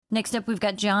Next up, we've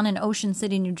got John in Ocean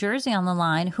City, New Jersey on the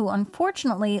line, who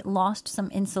unfortunately lost some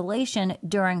insulation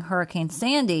during Hurricane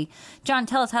Sandy. John,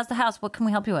 tell us, how's the house? What can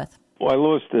we help you with? Well, I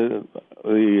lost the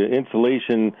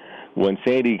insulation when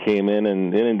Sandy came in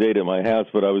and inundated my house,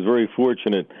 but I was very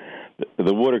fortunate.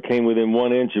 The water came within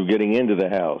 1 inch of getting into the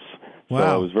house. Wow. So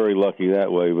I was very lucky that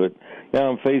way. But now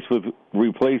I'm faced with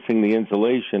replacing the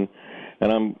insulation,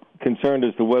 and I'm concerned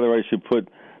as to whether I should put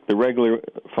the regular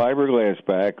fiberglass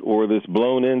back or this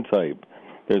blown-in type.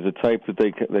 There's a type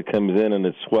that comes in and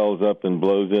it swells up and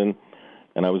blows in,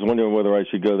 and I was wondering whether I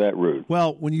should go that route.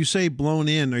 Well, when you say blown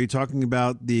in, are you talking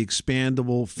about the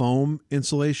expandable foam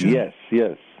insulation? Yes.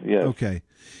 Okay.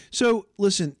 So,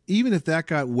 listen, even if that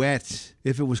got wet,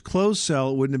 if it was closed cell,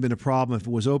 it wouldn't have been a problem. If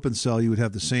it was open cell, you would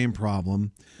have the same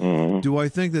problem. Mm-hmm. Do I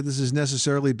think that this is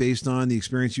necessarily based on the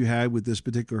experience you had with this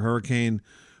particular hurricane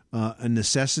a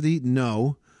necessity?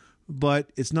 No, but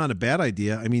it's not a bad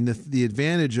idea. I mean, the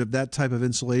advantage of that type of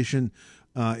insulation,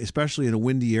 especially in a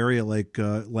windy area like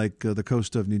the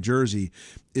coast of New Jersey,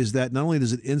 is that not only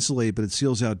does it insulate, but it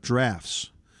seals out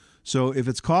drafts. So if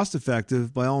it's cost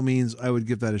effective, by all means, I would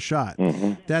give that a shot.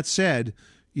 Mm-hmm. That said,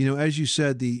 as you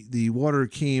said, the water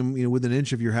came within an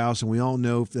inch of your house, and we all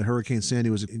know that Hurricane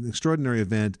Sandy was an extraordinary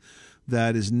event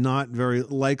that is not very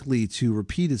likely to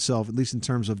repeat itself, at least in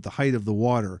terms of the height of the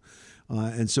water.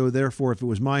 And so, therefore, if it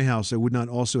was my house, I would not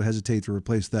also hesitate to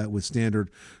replace that with standard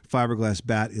fiberglass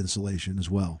bat insulation as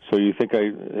well. So you think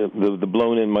the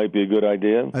blown-in might be a good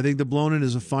idea? I think the blown-in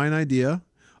is a fine idea.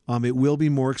 It will be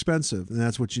more expensive, and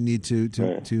that's what you need to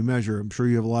measure. I'm sure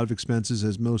you have a lot of expenses,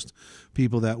 as most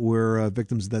people that were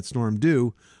victims of that storm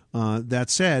do. That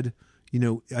said,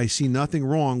 I see nothing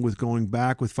wrong with going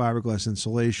back with fiberglass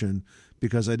insulation,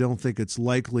 because I don't think it's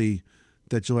likely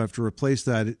that you'll have to replace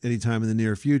that at any time in the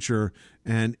near future.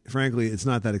 And frankly, it's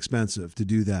not that expensive to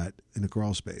do that in a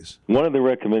crawl space. One of the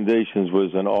recommendations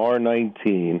was an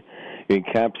R19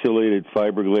 encapsulated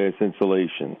fiberglass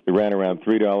insulation. It ran around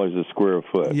 $3 a square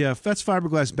foot. Yeah, if that's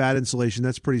fiberglass bat insulation,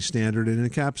 that's pretty standard. And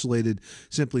encapsulated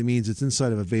simply means it's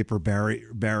inside of a vapor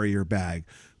barrier bag.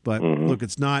 But look,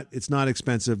 it's not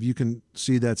expensive. You can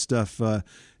see that stuff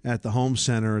at the home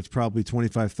center. It's probably $25,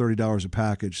 $30 a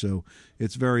package. So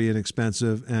it's very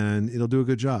inexpensive, and it'll do a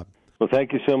good job. Well,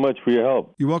 thank you so much for your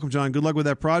help. You're welcome, John. Good luck with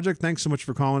that project. Thanks so much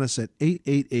for calling us at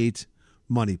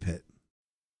 888-MONEY-PIT.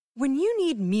 When you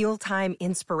need mealtime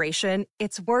inspiration,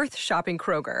 it's worth shopping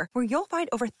Kroger, where you'll find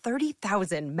over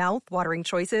 30,000 mouth-watering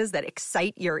choices that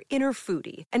excite your inner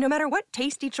foodie. And no matter what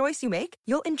tasty choice you make,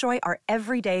 you'll enjoy our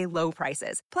everyday low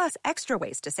prices, plus extra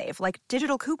ways to save, like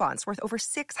digital coupons worth over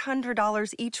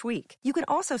 $600 each week. You can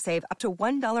also save up to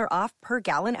 $1 off per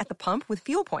gallon at the pump with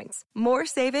fuel points. More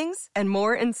savings and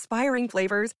more inspiring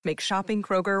flavors make shopping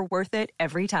Kroger worth it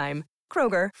every time.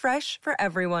 Kroger, fresh for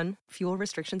everyone. Fuel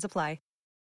restrictions apply.